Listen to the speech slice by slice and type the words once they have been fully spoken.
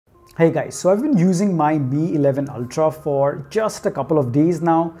Hey guys, so I've been using my Mi 11 Ultra for just a couple of days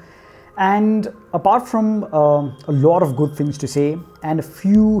now, and apart from a lot of good things to say and a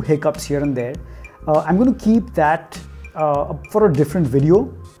few hiccups here and there, I'm going to keep that for a different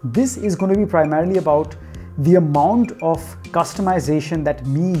video. This is going to be primarily about the amount of customization that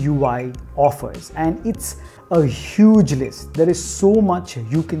MIUI offers, and it's a huge list. There is so much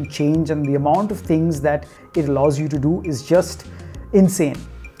you can change, and the amount of things that it allows you to do is just insane.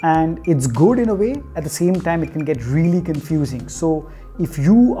 And it's good in a way. At the same time, it can get really confusing. So if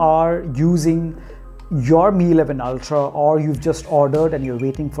you are using your Mi 11 Ultra, or you've just ordered and you're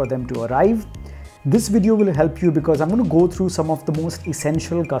waiting for them to arrive, this video will help you, because I'm going to go through some of the most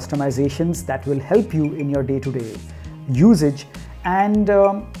essential customizations that will help you in your day-to-day usage, and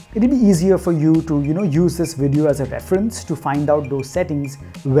it'll be easier for you to use this video as a reference to find out those settings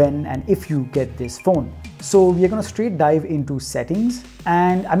when and if you get this phone. So we are going to straight dive into settings,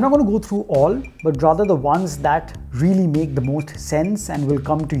 and I'm not going to go through all, but rather the ones that really make the most sense and will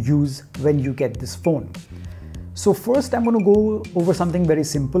come to use when you get this phone. So first I'm going to go over something very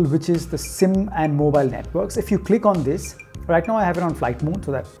simple, which is the SIM and mobile networks. If you click on this, right now I have it on flight mode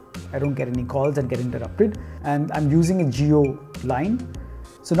so that I don't get any calls and get interrupted, and I'm using a Geo line.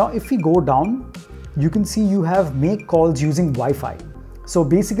 So now if we go down, you can see you have make calls using Wi-Fi. So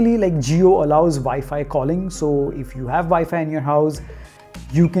basically, like, Geo allows Wi-Fi calling. So if you have Wi-Fi in your house,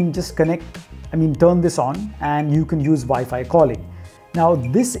 you can just turn this on and you can use Wi-Fi calling. Now,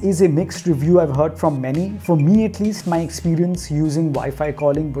 this is a mixed review I've heard from many. For me, at least, my experience using Wi-Fi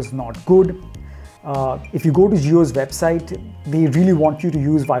calling was not good. If you go to Geo's website, they really want you to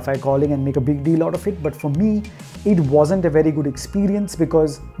use Wi-Fi calling and make a big deal out of it. But for me, it wasn't a very good experience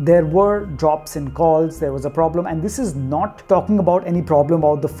because there were drops in calls, there was a problem. And this is not talking about any problem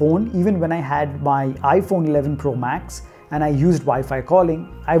about the phone. Even when I had my iPhone 11 Pro Max and I used Wi-Fi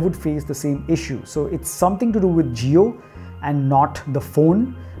calling, I would face the same issue. So it's something to do with Geo and not the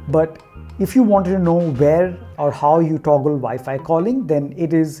phone. But if you wanted to know where or how you toggle Wi-Fi calling, then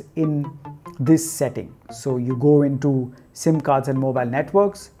it is in this setting. So you go into SIM cards and mobile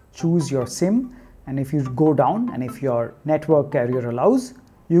networks, choose your SIM, and if you go down and if your network carrier allows,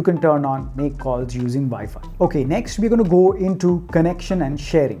 you can turn on make calls using Wi-Fi. Okay, next we're going to go into connection and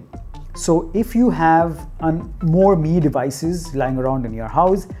sharing. So if you have more Mi devices lying around in your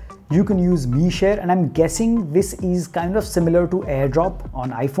house, you can use Mi Share, and I'm guessing this is kind of similar to AirDrop on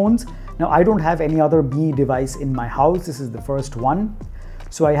iPhones. Now, I don't have any other Mi device in my house. This is the first one.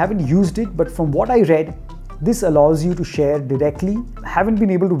 So I haven't used it, but from what I read, this allows you to share directly. I haven't been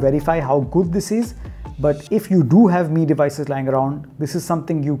able to verify how good this is, but if you do have Mi devices lying around, this is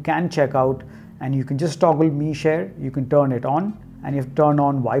something you can check out, and you can just toggle Mi Share, you can turn it on, and if you turn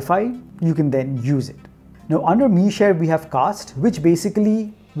on Wi-Fi, you can then use it. Now under Mi Share, we have Cast, which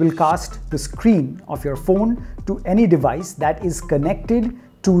basically will cast the screen of your phone to any device that is connected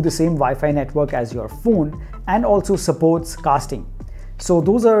to the same Wi-Fi network as your phone, and also supports casting. So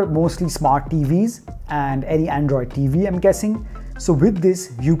those are mostly smart TVs and any Android TV, I'm guessing. So with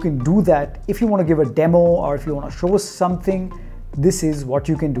this, you can do that. If you want to give a demo or if you want to show something, this is what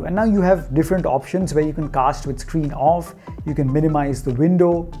you can do. And now you have different options where you can cast with screen off, you can minimize the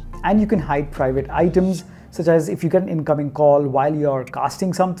window, and you can hide private items, such as if you get an incoming call while you're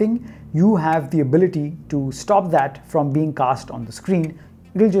casting something, you have the ability to stop that from being cast on the screen.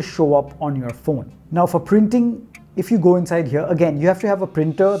 It'll just show up on your phone. Now for printing, if you go inside here, again, you have to have a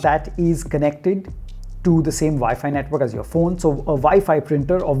printer that is connected to the same Wi-Fi network as your phone. So a Wi-Fi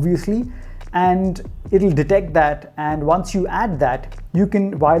printer, obviously, and it'll detect that. And once you add that, you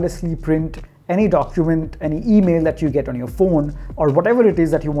can wirelessly print any document, any email that you get on your phone, or whatever it is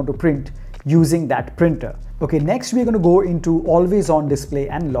that you want to print using that printer. Okay, next we're going to go into always on display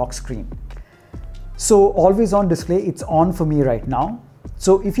and lock screen. So always on display, it's on for me right now.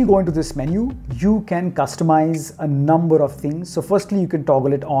 So if you go into this menu, you can customize a number of things. So firstly, you can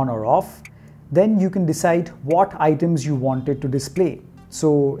toggle it on or off. Then you can decide what items you want it to display.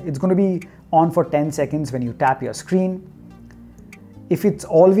 So it's going to be on for 10 seconds when you tap your screen. If it's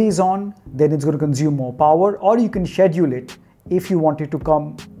always on, then it's going to consume more power, or you can schedule it if you want it to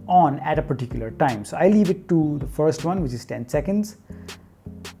come on at a particular time. So I leave it to the first one, which is 10 seconds.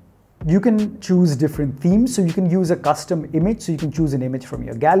 You can choose different themes, so you can use a custom image, so you can choose an image from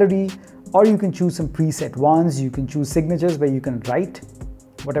your gallery, or you can choose some preset ones. You can choose signatures where you can write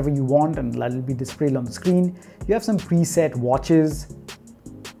whatever you want and that'll be displayed on the screen. You have some preset watches.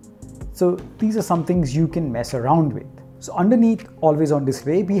 So these are some things you can mess around with. So underneath always on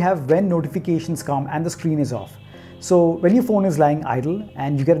display, we have when notifications come and the screen is off. So when your phone is lying idle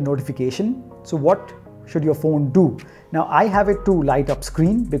and you get a notification, so what should your phone do? Now I have it to light up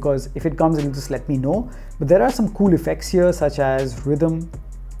screen because if it comes, it'll just let me know. But there are some cool effects here such as rhythm,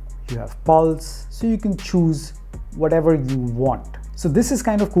 you have pulse, so you can choose whatever you want. So this is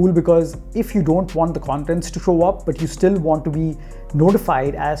kind of cool because if you don't want the contents to show up, but you still want to be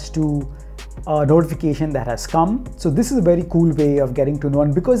notified as to a notification that has come. So this is a very cool way of getting to know,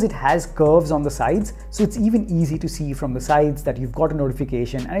 and because it has curves on the sides, so it's even easy to see from the sides that you've got a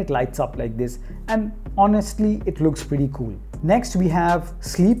notification and it lights up like this. And honestly, it looks pretty cool. Next we have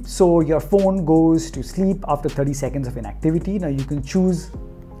sleep. So your phone goes to sleep after 30 seconds of inactivity. Now you can choose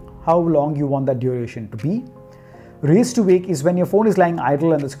how long you want that duration to be. Raise to wake is when your phone is lying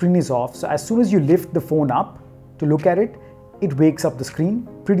idle and the screen is off. So as soon as you lift the phone up to look at it, it wakes up the screen.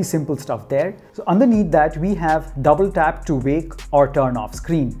 Pretty simple stuff there. So underneath that, we have double tap to wake or turn off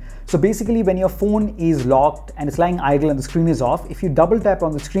screen. So basically when your phone is locked and it's lying idle and the screen is off, if you double tap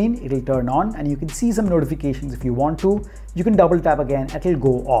on the screen, it'll turn on and you can see some notifications if you want to. You can double tap again, it'll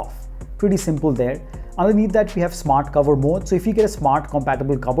go off. Pretty simple there. Underneath that, we have smart cover mode. So if you get a smart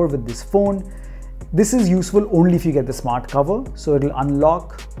compatible cover with this phone, this is useful only if you get the smart cover. So it'll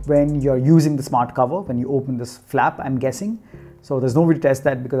unlock when you're using the smart cover, when you open this flap, I'm guessing. So there's no way to test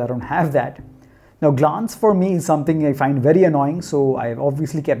that because I don't have that. Now glance for me is something I find very annoying. So I've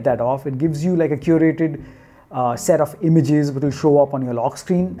obviously kept that off. It gives you like a curated set of images which will show up on your lock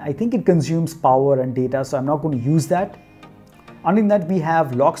screen. I think it consumes power and data, so I'm not going to use that. Underneath that, we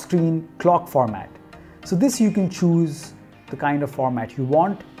have lock screen clock format. So this you can choose the kind of format you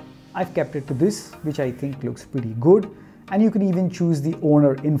want. I've kept it to this, which I think looks pretty good. And you can even choose the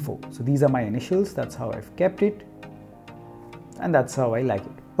owner info. So these are my initials. That's how I've kept it. And that's how I like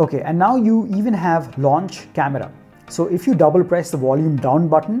it. Okay, and now you even have launch camera. So if you double press the volume down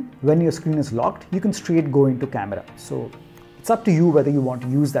button when your screen is locked, you can straight go into camera. So it's up to you whether you want to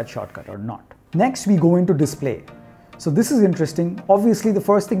use that shortcut or not. Next, we go into display. So this is interesting. Obviously, the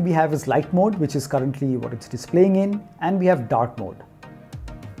first thing we have is light mode, which is currently what it's displaying in, and we have dark mode.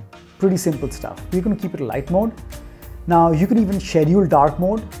 Pretty simple stuff. We're going to keep it a light mode. Now you can even schedule dark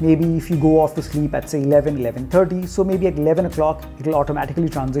mode. Maybe if you go off to sleep at say 11:30, so maybe at 11 o'clock, it'll automatically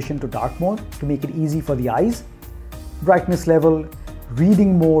transition to dark mode to make it easy for the eyes. Brightness level,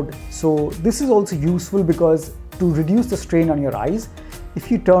 reading mode. So this is also useful because to reduce the strain on your eyes,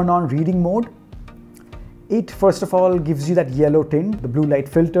 if you turn on reading mode, it first of all gives you that yellow tint. The blue light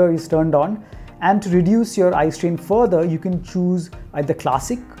filter is turned on, and to reduce your eye strain further, you can choose either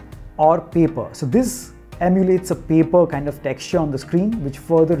classic or paper. So this emulates a paper kind of texture on the screen, which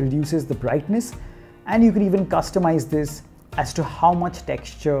further reduces the brightness. And you can even customize this as to how much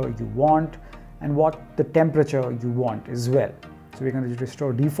texture you want and what the temperature you want as well. So we're going to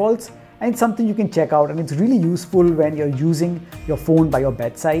restore defaults, and it's something you can check out, and it's really useful when you're using your phone by your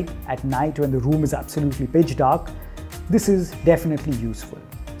bedside at night when the room is absolutely pitch dark. This is definitely useful.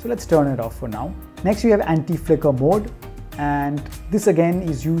 So let's turn it off for now. Next, we have anti-flicker mode. And this again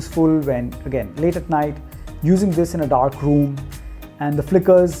is useful when, again, late at night, using this in a dark room and the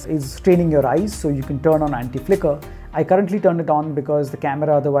flickers is straining your eyes, so you can turn on anti-flicker. I currently turn it on because the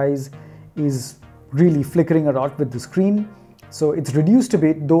camera otherwise is really flickering a lot with the screen. So it's reduced a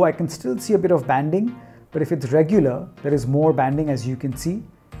bit, though I can still see a bit of banding, but if it's regular, there is more banding as you can see.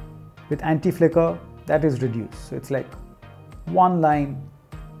 With anti-flicker, that is reduced. So it's like one line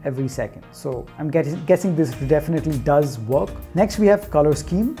every second. So I'm guessing this definitely does work. Next, we have color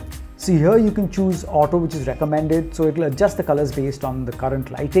scheme. So here you can choose auto, which is recommended. So it'll adjust the colors based on the current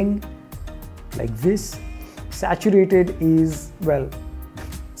lighting, like this. Saturated is, well,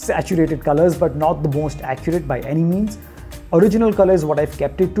 saturated colors, but not the most accurate by any means. Original color is what I've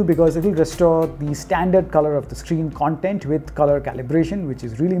kept it to because it will restore the standard color of the screen content with color calibration, which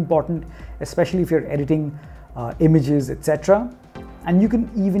is really important, especially if you're editing images, etc. And you can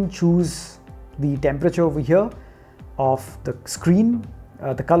even choose the temperature over here of the screen,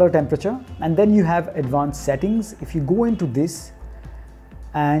 the color temperature, and then you have advanced settings. If you go into this,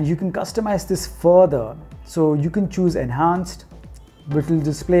 and you can customize this further, so you can choose enhanced, which will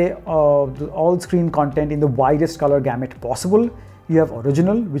display all screen content in the widest color gamut possible. You have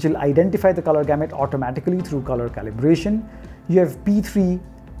original, which will identify the color gamut automatically through color calibration. You have P3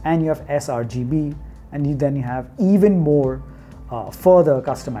 and you have sRGB, and then you have even more further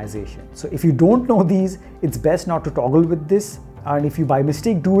customization. So if you don't know these, it's best not to toggle with this, and if you by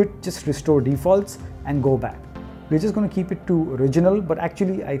mistake do it, just restore defaults and go back. We're just going to keep it to original, but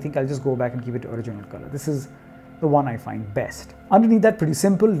actually I think I'll just go back and keep it to original color. This is the one I find best. Underneath that, pretty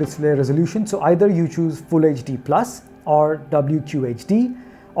simple display resolution. So either you choose Full HD Plus or WQHD.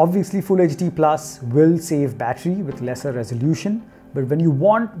 Obviously Full HD Plus will save battery with lesser resolution, but when you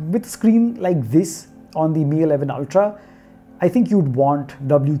want with screen like this, on the Mi 11 Ultra, I think you'd want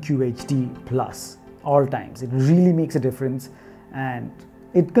WQHD Plus all times. It really makes a difference, and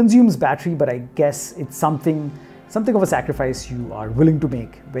it consumes battery, but I guess it's something of a sacrifice you are willing to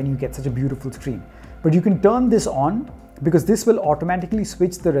make when you get such a beautiful screen. But you can turn this on, because this will automatically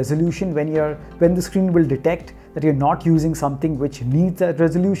switch the resolution when the screen will detect that you're not using something which needs that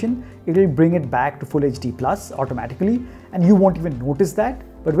resolution. It will bring it back to Full HD Plus automatically, and you won't even notice that.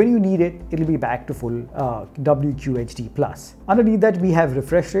 But when you need it, it'll be back to full WQHD Plus. Underneath that, we have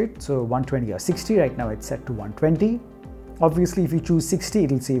refresh rate, so 120 or 60. Right now it's set to 120. Obviously, if you choose 60,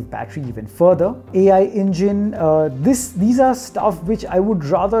 it'll save battery even further. AI engine, these are stuff which I would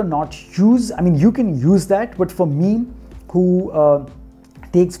rather not use. I mean, you can use that, but for me, who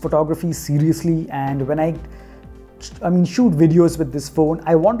takes photography seriously, and when I shoot videos with this phone,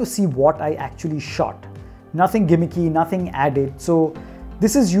 I want to see what I actually shot. Nothing gimmicky, nothing added. So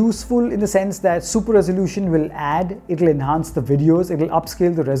this is useful in the sense that super resolution it'll enhance the videos, it'll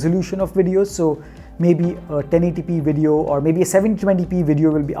upscale the resolution of videos. So maybe a 1080p video or maybe a 720p video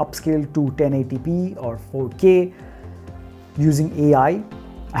will be upscaled to 1080p or 4K using AI.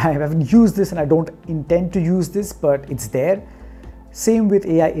 I haven't used this and I don't intend to use this, but it's there. Same with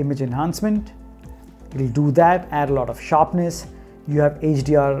AI image enhancement. It'll do that, add a lot of sharpness. You have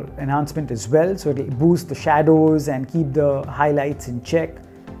HDR enhancement as well, so it'll boost the shadows and keep the highlights in check.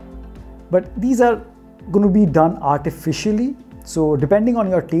 But these are going to be done artificially, so depending on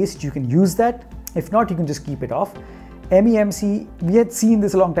your taste, you can use that. If not, you can just keep it off. MEMC, we had seen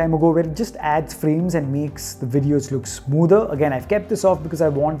this a long time ago, where it just adds frames and makes the videos look smoother. Again, I've kept this off because I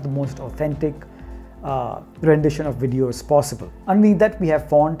want the most authentic rendition of videos possible. Underneath that, we have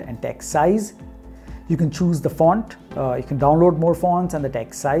font and text size. You can choose the font, you can download more fonts and the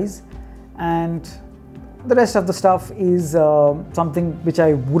text size, and the rest of the stuff is something which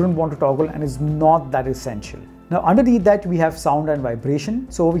I wouldn't want to toggle and is not that essential. Now underneath that, we have sound and vibration.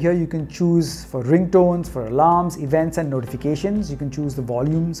 So over here you can choose for ringtones, for alarms, events and notifications. You can choose the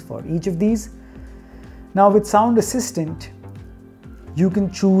volumes for each of these. Now with Sound Assistant, you can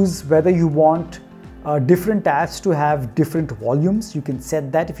choose whether you want different tabs to have different volumes. You can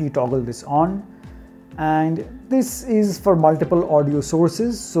set that if you toggle this on. And this is for multiple audio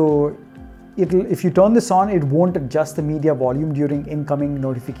sources, so if you turn this on, it won't adjust the media volume during incoming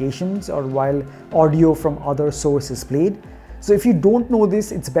notifications or while audio from other sources played. So if you don't know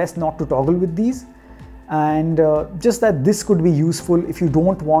this, it's best not to toggle with these. And just that this could be useful if you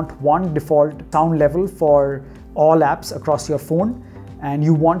don't want one default sound level for all apps across your phone and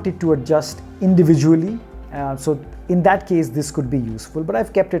you want it to adjust individually. So in that case, this could be useful, but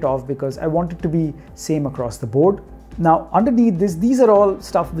I've kept it off because I want it to be same across the board. Now underneath this, these are all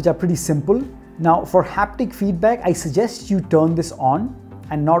stuff which are pretty simple. Now for haptic feedback, I suggest you turn this on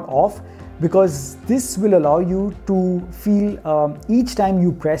and not off, because this will allow you to feel each time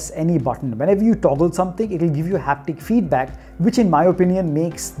you press any button. Whenever you toggle something, it will give you haptic feedback, which in my opinion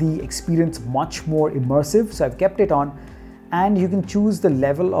makes the experience much more immersive. So I've kept it on. And you can choose the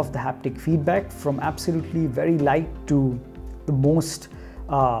level of the haptic feedback from absolutely very light to the most,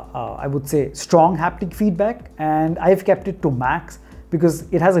 I would say, strong haptic feedback. And I've kept it to max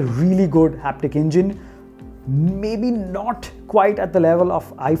because it has a really good haptic engine. Maybe not quite at the level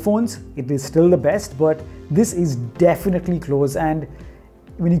of iPhones. It is still the best, but this is definitely close. And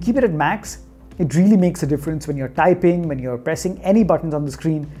when you keep it at max, it really makes a difference when you're typing, when you're pressing any buttons on the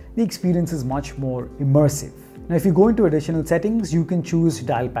screen. The experience is much more immersive. Now, if you go into additional settings, you can choose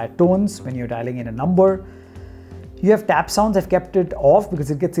dial pad tones when you're dialing in a number. You have tap sounds. I've kept it off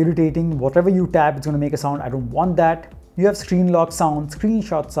because it gets irritating. Whatever you tap, it's going to make a sound. I don't want that. You have screen lock sound,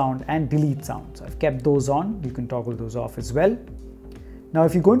 screenshot sound, and delete sound. So I've kept those on. You can toggle those off as well. Now,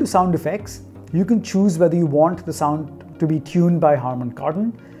 if you go into sound effects, you can choose whether you want the sound to be tuned by Harman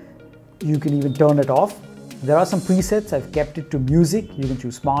Kardon. You can even turn it off. There are some presets. I've kept it to music. You can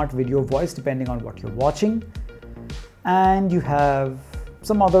choose smart, video, voice, depending on what you're watching. And you have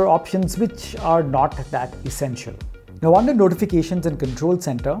some other options which are not that essential. Now under notifications and control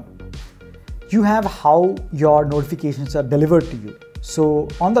center, you have how your notifications are delivered to you. So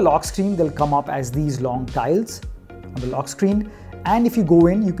on the lock screen, they'll come up as these long tiles on the lock screen. And if you go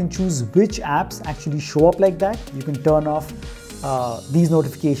in, you can choose which apps actually show up like that. You can turn off these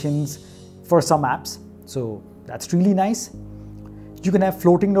notifications for some apps. So that's really nice. You can have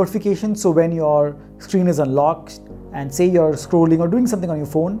floating notifications. So when your screen is unlocked, and say you're scrolling or doing something on your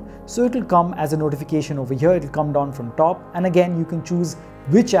phone, so it will come as a notification over here. It will come down from top, and again you can choose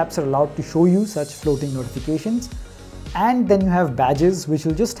which apps are allowed to show you such floating notifications. And then you have badges, which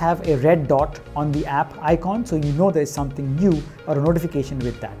will just have a red dot on the app icon, so you know there's something new or a notification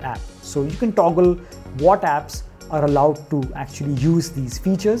with that app. So you can toggle what apps are allowed to actually use these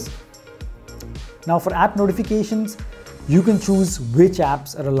features. Now for app notifications, you can choose which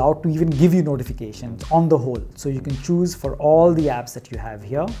apps are allowed to even give you notifications on the whole. So you can choose for all the apps that you have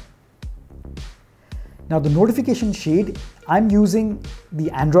here. Now the notification shade, I'm using the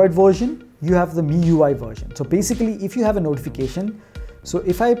Android version, you have the MIUI version. So basically if you have a notification, so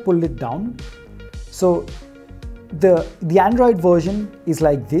if I pull it down, so the Android version is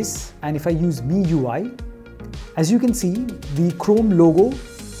like this, and if I use MIUI, as you can see, the Chrome logo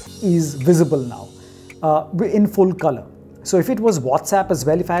is visible now in full color. So if it was WhatsApp as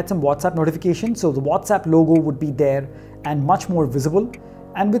well, if I had some WhatsApp notification, so the WhatsApp logo would be there and much more visible.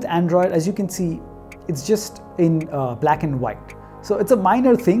 And with Android, as you can see, it's just in black and white. So it's a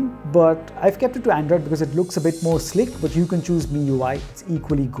minor thing, but I've kept it to Android because it looks a bit more slick, but you can choose MIUI, it's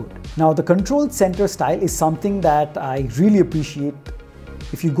equally good. Now the control center style is something that I really appreciate.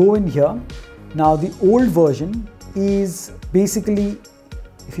 If you go in here, now the old version is basically,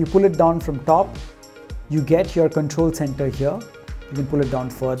 if you pull it down from top, you get your control center here. You can pull it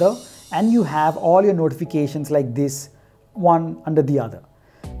down further and you have all your notifications like this, one under the other.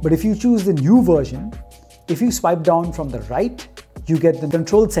 But if you choose the new version, if you swipe down from the right, you get the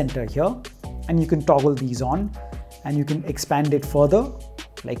control center here, and you can toggle these on and you can expand it further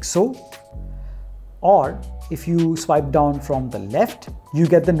like so. Or if you swipe down from the left, you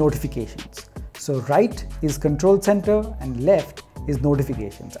get the notifications. So right is control center and left is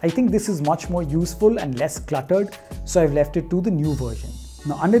notifications. I think this is much more useful and less cluttered, so I've left it to the new version.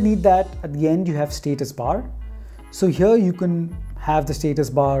 Now underneath that, at the end, you have status bar. So here you can have the status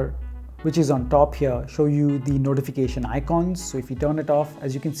bar, which is on top here, show you the notification icons. So if you turn it off,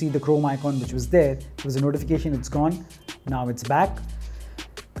 as you can see, the Chrome icon which was there, it was a notification, it's gone, now it's back.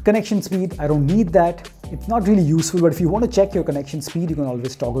 The connection speed, I don't need that. It's not really useful, but if you want to check your connection speed, you can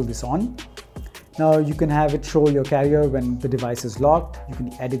always toggle this on. Now you can have it show your carrier when the device is locked. You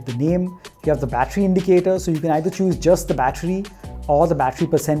can edit the name. You have the battery indicator, so you can either choose just the battery or the battery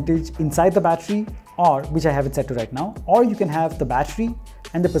percentage inside the battery, or which I have it set to right now, or you can have the battery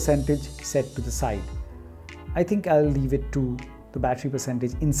and the percentage set to the side. I think I'll leave it to the battery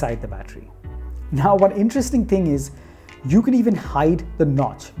percentage inside the battery. Now one interesting thing is you can even hide the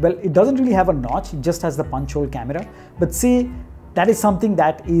notch. Well, it doesn't really have a notch, it just has the punch hole camera, but say that is something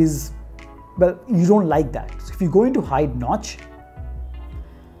that is, well, you don't like that. So if you go into hide notch,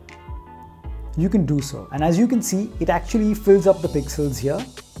 you can do so. And as you can see, it actually fills up the pixels here.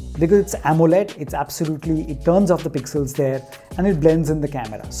 Because it's AMOLED, it's absolutely, it turns off the pixels there and it blends in the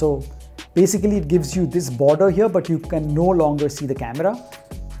camera. So basically it gives you this border here, but you can no longer see the camera.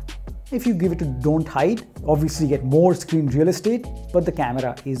 If you give it to don't hide, obviously you get more screen real estate, but the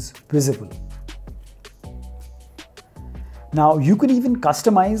camera is visible. Now you can even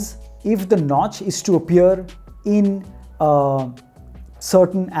customize if the notch is to appear in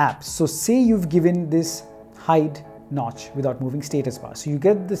certain apps. So say you've given this hide notch without moving status bar. So you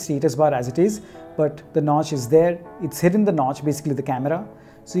get the status bar as it is, but the notch is there. It's hidden the notch, basically the camera.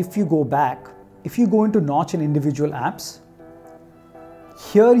 So if you go back, if you go into notch in individual apps,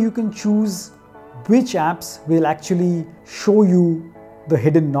 here you can choose which apps will actually show you the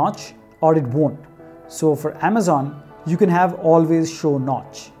hidden notch or it won't. So for Amazon, you can have always show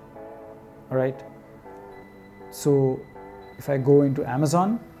notch. All right. So if I go into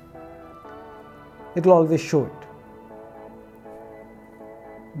Amazon, it will always show it.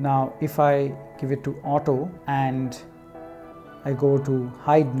 Now if I give it to auto and I go to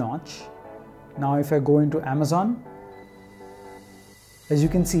hide notch, now if I go into Amazon, as you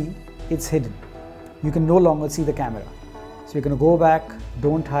can see, it's hidden. You can no longer see the camera. So you're going to go back,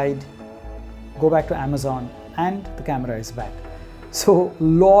 don't hide, go back to Amazon, and the camera is back. So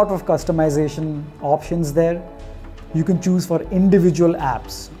lot of customization options there. You can choose for individual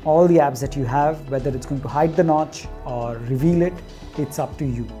apps, all the apps that you have, whether it's going to hide the notch or reveal it, it's up to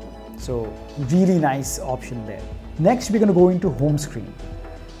you. So really nice option there. Next, we're going to go into home screen.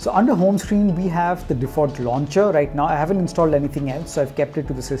 So under home screen, we have the default launcher. Right now, I haven't installed anything else, so I've kept it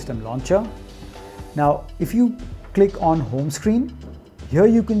to the system launcher. Now, if you click on home screen, here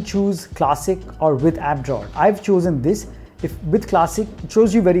you can choose classic or with app drawer. I've chosen this. If with classic, it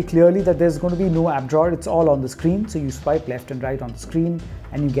shows you very clearly that there's going to be no app drawer. It's all on the screen. So you swipe left and right on the screen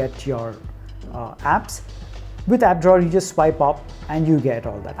and you get your apps. With app drawer, you just swipe up and you get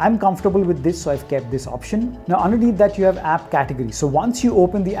all that. I'm comfortable with this, so I've kept this option. Now underneath that, you have app categories. So once you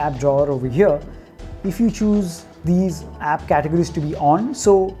open the app drawer over here, if you choose these app categories to be on,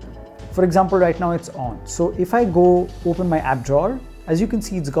 so For example, right now it's on. So if I go open my app drawer, as you can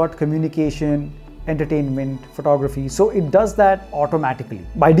see, it's got communication, entertainment, photography. So it does that automatically.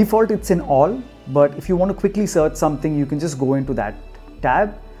 By default, it's in all, but if you want to quickly search something, you can just go into that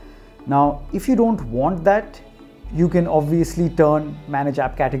tab. Now, if you don't want that, you can obviously turn manage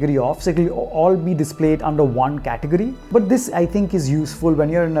app category off, so it will all be displayed under one category. But this, I think, is useful when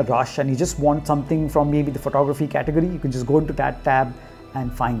you're in a rush and you just want something from maybe the photography category. You can just go into that tab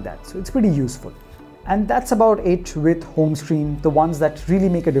and find that. So it's pretty useful. And that's about it with home screen, the ones that really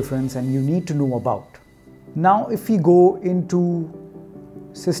make a difference and you need to know about. Now, if we go into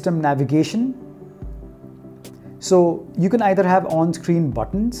system navigation, so you can either have on-screen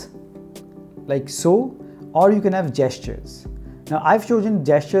buttons like so, or you can have gestures. Now I've chosen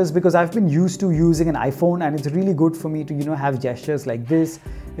gestures because I've been used to using an iPhone and it's really good for me to have gestures like this.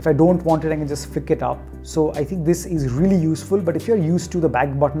 If I don't want it, I can just flick it up. So I think this is really useful, but if you're used to the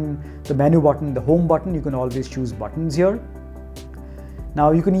back button, the menu button, the home button, you can always choose buttons here.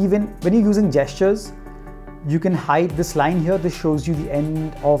 Now you can even, when you're using gestures, you can hide this line here. This shows you the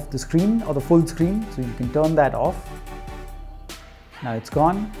end of the screen or the full screen. So you can turn that off. Now it's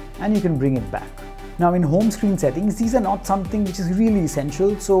gone and you can bring it back. Now in home screen settings, these are not something which is really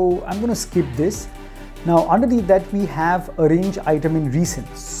essential, so I'm going to skip this. Now underneath that we have arrange item in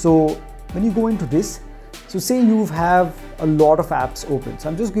recents. So when you go into this, so say you have a lot of apps open. So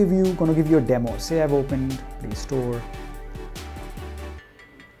I'm just going to give you a demo. Say I've opened Play Store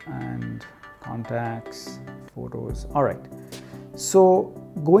and contacts, photos. All right. So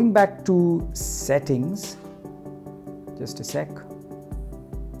going back to settings, just a sec.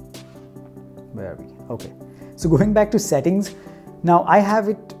 Where are we? Okay. So going back to settings, now I have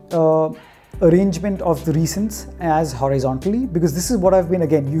it arrangement of the recents as horizontally because this is what I've been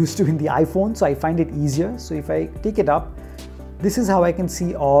again used to in the iPhone, so I find it easier. So if I take it up, this is how I can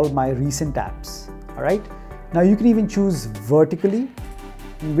see all my recent apps. All right. Now you can even choose vertically,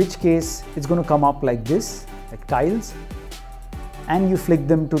 in which case it's going to come up like this, like tiles, and you flick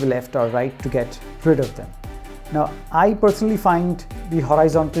them to the left or right to get rid of them. Now, I personally find the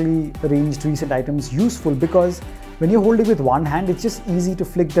horizontally arranged recent items useful because when you hold it with one hand, it's just easy to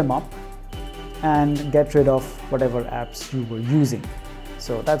flick them up and get rid of whatever apps you were using.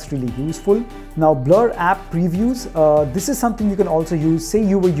 So that's really useful. Now, blur app previews. This is something you can also use. Say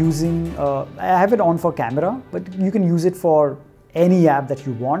you were using, I have it on for camera, but you can use it for any app that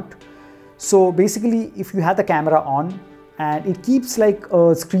you want. So basically, if you had the camera on and it keeps like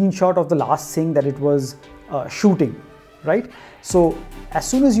a screenshot of the last thing that it was shooting, right? So as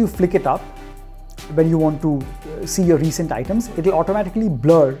soon as you flick it up, when you want to see your recent items, it will automatically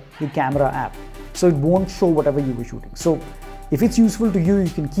blur the camera app. So it won't show whatever you were shooting. So if it's useful to you, you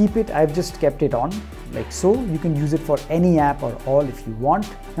can keep it. I've just kept it on like so. You can use it for any app or all if you want.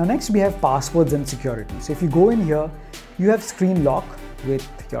 Now next we have passwords and security. So if you go in here, you have screen lock with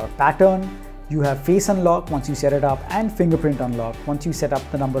your pattern. You have face unlock once you set it up and fingerprint unlock once you set up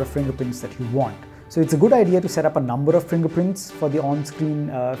the number of fingerprints that you want. So it's a good idea to set up a number of fingerprints for the on-screen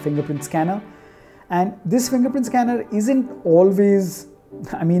fingerprint scanner. And this fingerprint scanner isn't always,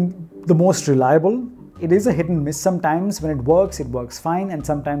 the most reliable. It is a hit and miss sometimes. When it works fine, and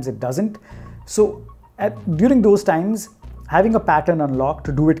sometimes it doesn't. So during those times, having a pattern unlock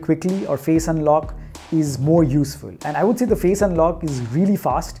to do it quickly or face unlock is more useful. And I would say the face unlock is really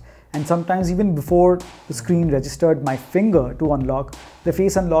fast. And sometimes even before the screen registered my finger to unlock, the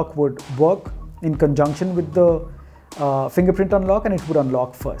face unlock would work in conjunction with the fingerprint unlock and it would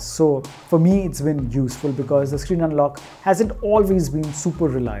unlock first. So for me, it's been useful because the screen unlock hasn't always been super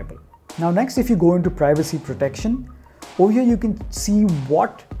reliable. Now next, if you go into privacy protection, over here you can see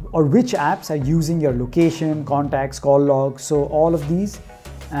what or which apps are using your location, contacts, call logs, so all of these,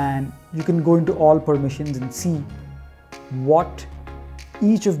 and you can go into all permissions and see what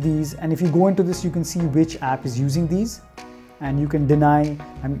each of these, and if you go into this, you can see which app is using these. And you can deny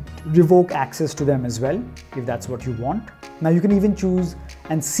and revoke access to them as well, if that's what you want. Now you can even choose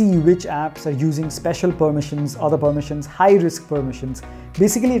and see which apps are using special permissions, other permissions, high risk permissions.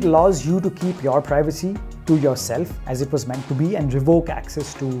 Basically, it allows you to keep your privacy to yourself as it was meant to be and revoke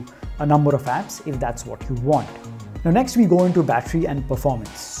access to a number of apps if that's what you want. Now next we go into battery and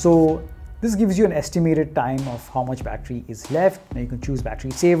performance. So this gives you an estimated time of how much battery is left. Now you can choose battery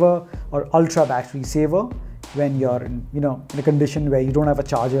saver or ultra battery saver. When you're in a condition where you don't have a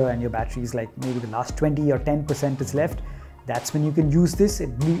charger and your battery is like maybe the last 20 or 10% is left, that's when you can use this. It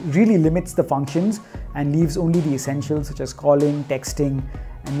really limits the functions and leaves only the essentials such as calling, texting,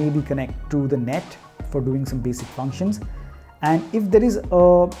 and maybe connect to the net for doing some basic functions. And if there is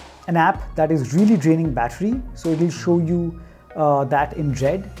an app that is really draining battery, so it will show you that in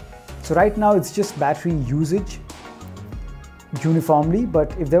red. So right now it's just battery usage uniformly,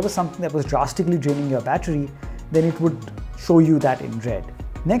 but if there was something that was drastically draining your battery, then it would show you that in red.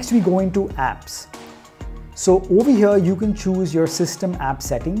 Next we go into apps. So over here you can choose your system app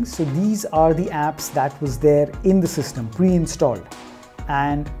settings. So these are the apps that was there in the system pre-installed.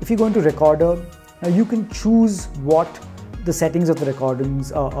 And if you go into recorder, now you can choose what the settings of the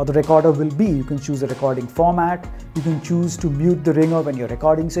recordings or the recorder will be. You can choose a recording format. You can choose to mute the ringer when you're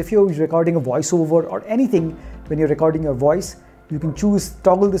recording. So if you're recording a voiceover or anything, when you're recording your voice, you can choose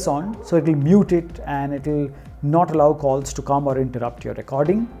toggle this on, so it will mute it and it will not allow calls to come or interrupt your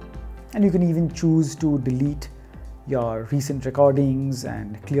recording. And you can even choose to delete your recent recordings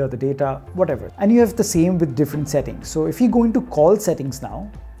and clear the data, whatever. And you have the same with different settings. So if you go into call settings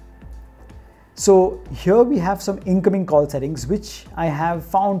now, so here we have some incoming call settings, which I have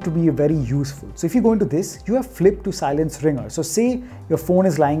found to be very useful. So if you go into this, you have flip to silence ringer. So say your phone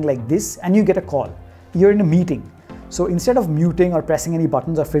is lying like this and you get a call. You're in a meeting. So instead of muting or pressing any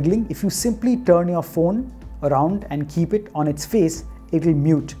buttons or fiddling, if you simply turn your phone around and keep it on its face, it will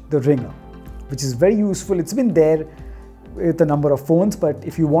mute the ringer, which is very useful. It's been there with a number of phones, but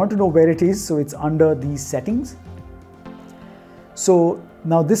if you want to know where it is, so it's under these settings. So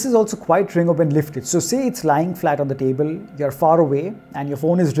now this is also quite ringer when lifted. So say it's lying flat on the table, you're far away and your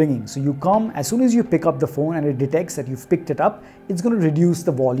phone is ringing. So you come, as soon as you pick up the phone and it detects that you've picked it up, it's going to reduce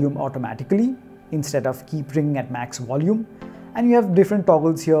the volume automatically instead of keep ringing at max volume. And you have different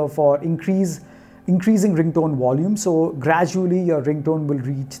toggles here for increasing ringtone volume. So gradually your ringtone will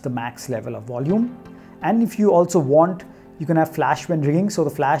reach the max level of volume. And if you also want, you can have flash when ringing. So the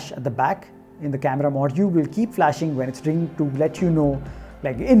flash at the back in the camera module will keep flashing when it's ringing to let you know,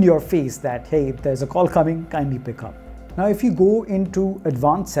 like in your face, that hey, if there's a call coming, kindly pick up. Now if you go into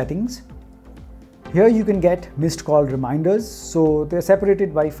advanced settings, here you can get missed call reminders. So they're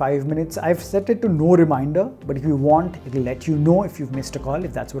separated by 5 minutes. I've set it to no reminder, but if you want, it'll let you know if you've missed a call,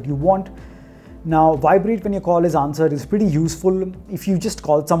 if that's what you want. Now vibrate when your call is answered is pretty useful if you just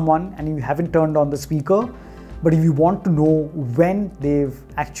called someone and you haven't turned on the speaker. But if you want to know when they've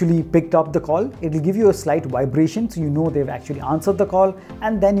actually picked up the call, it will give you a slight vibration so you know they've actually answered the call,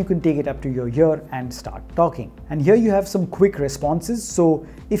 and then you can take it up to your ear and start talking. And here you have some quick responses. So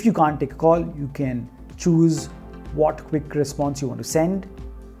if you can't take a call, you can choose what quick response you want to send,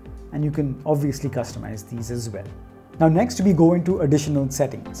 and you can obviously customize these as well. Now next we go into additional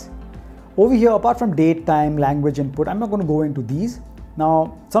settings. Over here, apart from date, time, language input, I'm not going to go into these.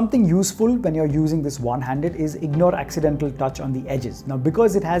 Now, something useful when you're using this one-handed is ignore accidental touch on the edges. Now,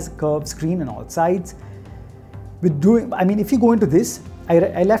 because it has curved screen on all sides, if you go into this,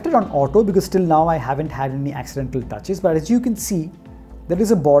 I left it on auto because till now I haven't had any accidental touches, but as you can see, there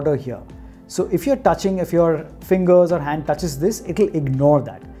is a border here. So if you're touching, if your fingers or hand touches this, it'll ignore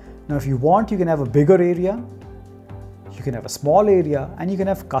that. Now, if you want, you can have a bigger area, you can have a small area, and you can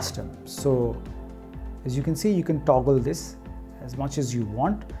have custom. So as you can see, you can toggle this as much as you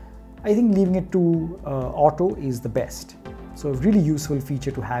want. I think leaving it to auto is the best. So a really useful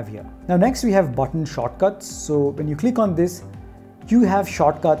feature to have here. Now next we have button shortcuts. So when you click on this, you have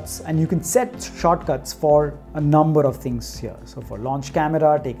shortcuts and you can set shortcuts for a number of things here. So for launch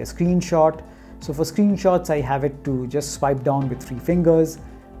camera, take a screenshot. So for screenshots, I have it to just swipe down with 3 fingers,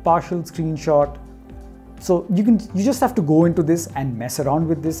 partial screenshot. So you just have to go into this and mess around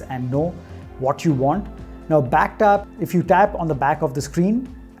with this and know what you want. Now back tap, if you tap on the back of the screen,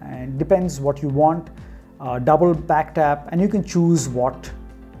 and depends what you want, double back tap, and you can choose what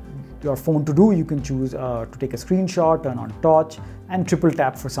your phone to do. You can choose to take a screenshot, turn on torch, and triple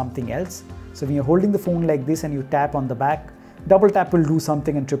tap for something else. So when you're holding the phone like this and you tap on the back, double tap will do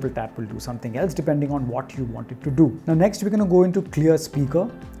something and triple tap will do something else depending on what you want it to do. Now next we're going to go into clear speaker,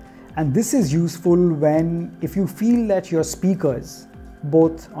 and this is useful if you feel that your speakers,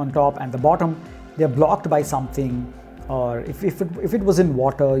 both on top and the bottom, they're blocked by something, or if it was in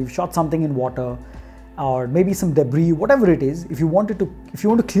water, you've shot something in water, or maybe some debris, whatever it is, if you want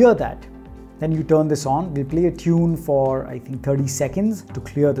to clear that, then you turn this on. We'll play a tune for I think 30 seconds to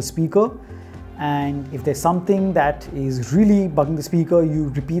clear the speaker. And if there's something that is really bugging the speaker, you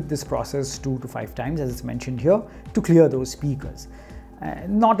repeat this process 2 to 5 times, as it's mentioned here, to clear those speakers.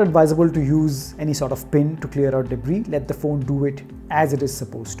 Not advisable to use any sort of pin to clear out debris. Let the phone do it as it is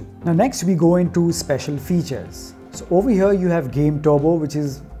supposed to. Now next we go into special features. So over here you have Game Turbo, which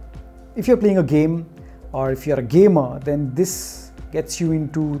is if you're playing a game or if you're a gamer, then this gets you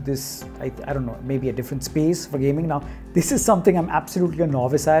into this, I don't know, maybe a different space for gaming. Now this is something I'm absolutely a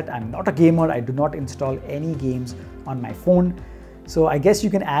novice at. I'm not a gamer. I do not install any games on my phone. So I guess you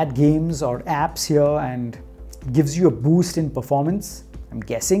can add games or apps here and it gives you a boost in performance. I'm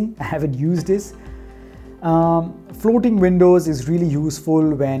guessing. I haven't used this. Floating windows is really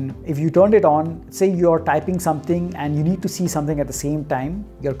useful when, if you turned it on, say you're typing something and you need to see something at the same time,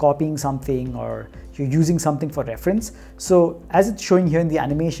 you're copying something or you're using something for reference. So as it's showing here in the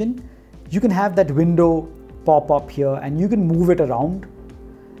animation, you can have that window pop up here and you can move it around,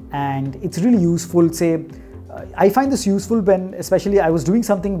 and it's really useful. Say, I find this useful when, especially I was doing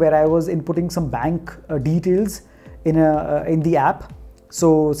something where I was inputting some bank details in the app.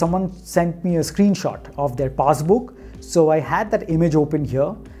 So someone sent me a screenshot of their passbook. So I had that image open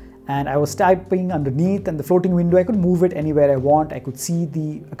here and I was typing underneath, and the floating window, I could move it anywhere I want. I could see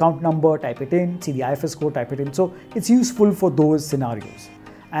the account number, type it in, see the IFS code, type it in. So it's useful for those scenarios.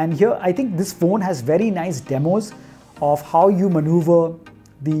 And here, I think this phone has very nice demos of how you maneuver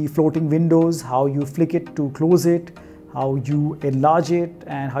the floating windows, how you flick it to close it, how you enlarge it,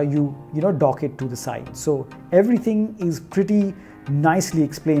 and how you dock it to the side. So everything is pretty nicely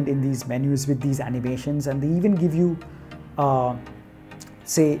explained in these menus with these animations, and they even give you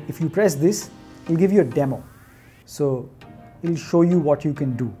say if you press this, it'll give you a demo, so it'll show you what you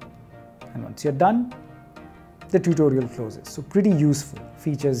can do, and once you're done, the tutorial closes. So pretty useful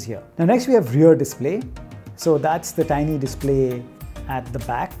features here. Now next we have rear display. So that's the tiny display at the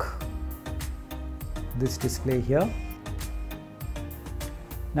back, this display here.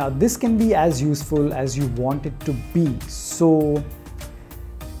 Now this can be as useful as you want it to be. So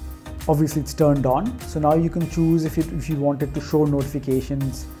obviously it's turned on. So now you can choose if you wanted to show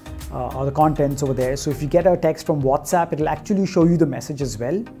notifications or the contents over there. So if you get a text from WhatsApp, it'll actually show you the message as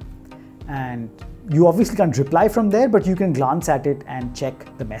well. And you obviously can't reply from there, but you can glance at it and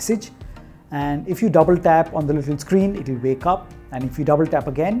check the message. And if you double tap on the little screen, it'll wake up. And if you double tap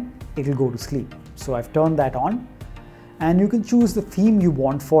again, it'll go to sleep. So I've turned that on. And you can choose the theme you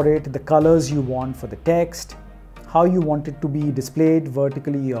want for it, the colors you want for the text, how you want it to be displayed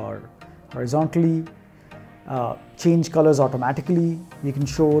vertically or horizontally, change colors automatically. You can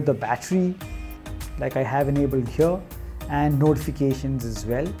show the battery like I have enabled here, and notifications as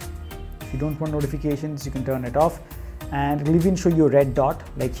well. If you don't want notifications, you can turn it off, and it'll even show you a red dot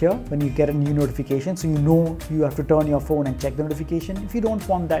like here when you get a new notification, so you know you have to turn your phone and check the notification. If you don't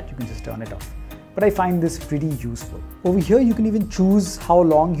want that, you can just turn it off. But I find this pretty useful. Over here, you can even choose how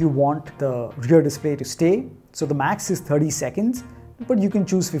long you want the rear display to stay. So the max is 30 seconds, but you can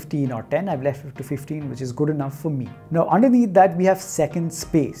choose 15 or 10. I've left it to 15, which is good enough for me. Now underneath that, we have second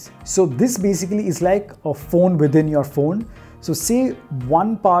space. So this basically is like a phone within your phone. So say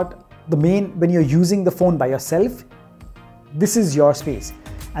one part, when you're using the phone by yourself, this is your space.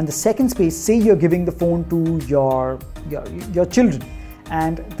 And the second space, say you're giving the phone to your children,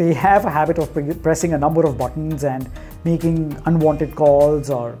 and they have a habit of pressing a number of buttons and making unwanted calls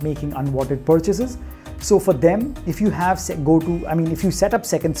or making unwanted purchases. So for them, if you if you set up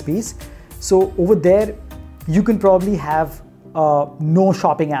second space, so over there, you can probably have no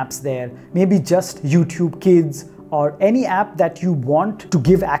shopping apps there, maybe just YouTube Kids or any app that you want to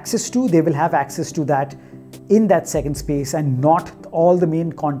give access to, they will have access to that in that second space and not all the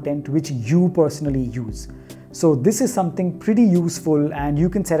main content which you personally use. So this is something pretty useful, and you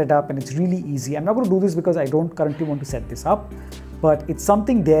can set it up, and it's really easy. I'm not going to do this because I don't currently want to set this up, but it's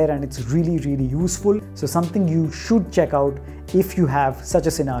something there and it's really, really useful. So something you should check out if you have such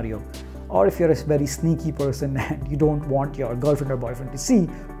a scenario, or if you're a very sneaky person and you don't want your girlfriend or boyfriend to see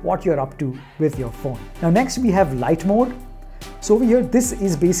what you're up to with your phone. Now next we have light mode. So over here, this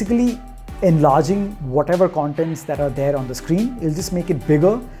is basically enlarging whatever contents that are there on the screen. It'll just make it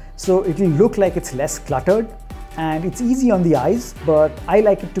bigger, so it will look like it's less cluttered, and it's easy on the eyes, but I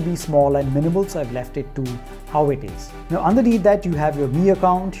like it to be small and minimal, so I've left it to how it is. Now underneath that, you have your Me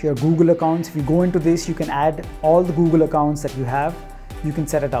account, your Google accounts. If you go into this, you can add all the Google accounts that you have. You can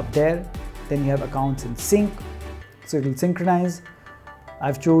set it up there. Then you have accounts in sync, so it will synchronize.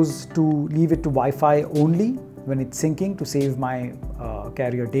 I've chose to leave it to Wi-Fi only when it's syncing to save my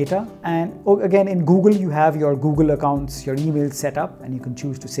carrier data. And again, in Google, you have your Google accounts, your email set up, and you can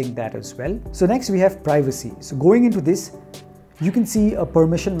choose to sync that as well. So next we have privacy. So going into this, you can see a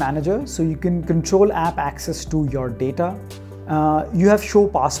permission manager, so you can control app access to your data. You have show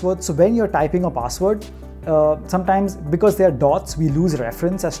password. So when you're typing a password, sometimes because they are dots, we lose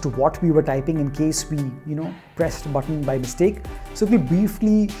reference as to what we were typing in case we pressed a button by mistake. So we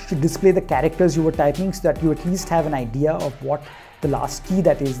briefly should display the characters you were typing so that you at least have an idea of what the last key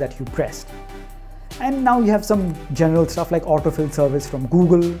that is that you pressed. And now you have some general stuff like autofill service from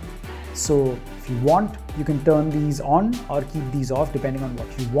Google. So if you want, you can turn these on or keep these off depending on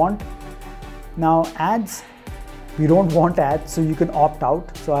what you want. Now ads, we don't want ads, so you can opt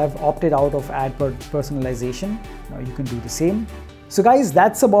out. So I've opted out of ad personalization. Now you can do the same. So guys,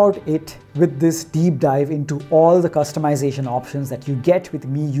 that's about it with this deep dive into all the customization options that you get with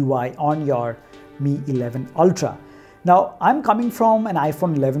MIUI on your Mi 11 Ultra. Now, I'm coming from an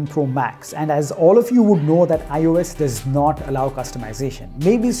iPhone 11 Pro Max, and as all of you would know that iOS does not allow customization.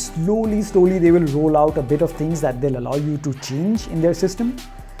 Maybe slowly they will roll out a bit of things that they'll allow you to change in their system,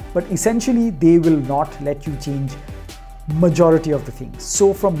 but essentially they will not let you change majority of the things.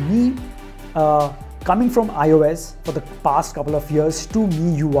 So from me, coming from iOS for the past couple of years to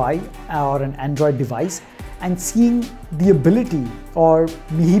MIUI or an Android device, and seeing the ability or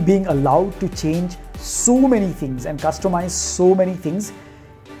me being allowed to change so many things and customize so many things,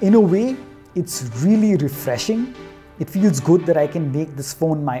 in a way, it's really refreshing. It feels good that I can make this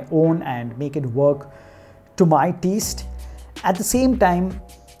phone my own and make it work to my taste. At the same time,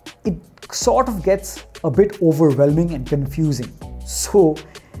 it sort of gets a bit overwhelming and confusing. So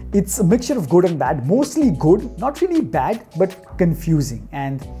it's a mixture of good and bad, mostly good, not really bad, but confusing.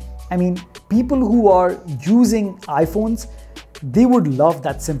 And I mean, people who are using iPhones, they would love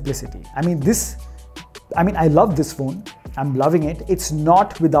that simplicity. I love this phone. I'm loving it. It's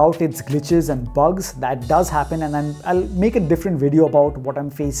not without its glitches and bugs. That does happen, and I'll make a different video about what I'm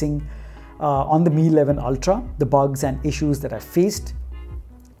facing on the Mi 11 Ultra, the bugs and issues that I faced,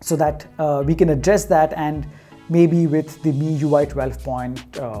 so that we can address that. And maybe with the MIUI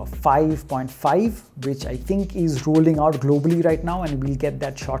 12.5.5, which I think is rolling out globally right now, and we'll get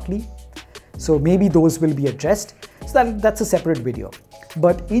that shortly. So maybe those will be addressed. So that's a separate video.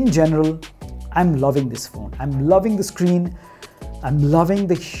 But in general, I'm loving this phone. I'm loving the screen. I'm loving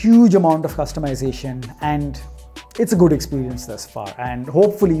the huge amount of customization, and it's a good experience thus far. And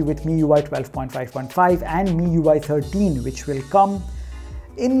hopefully with MIUI 12.5.5 and MIUI 13, which will come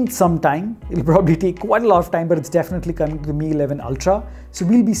in some time, it'll probably take quite a lot of time, but it's definitely coming to the Mi 11 Ultra. So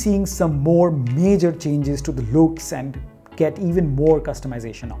we'll be seeing some more major changes to the looks and get even more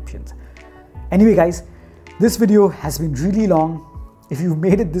customization options. Anyway guys, this video has been really long. If you've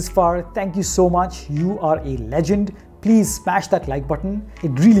made it this far, thank you so much. You are a legend. Please smash that like button.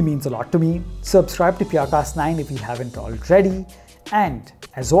 It really means a lot to me. Subscribe to Purecast 9 if you haven't already. And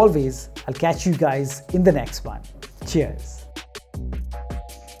as always, I'll catch you guys in the next one. Cheers.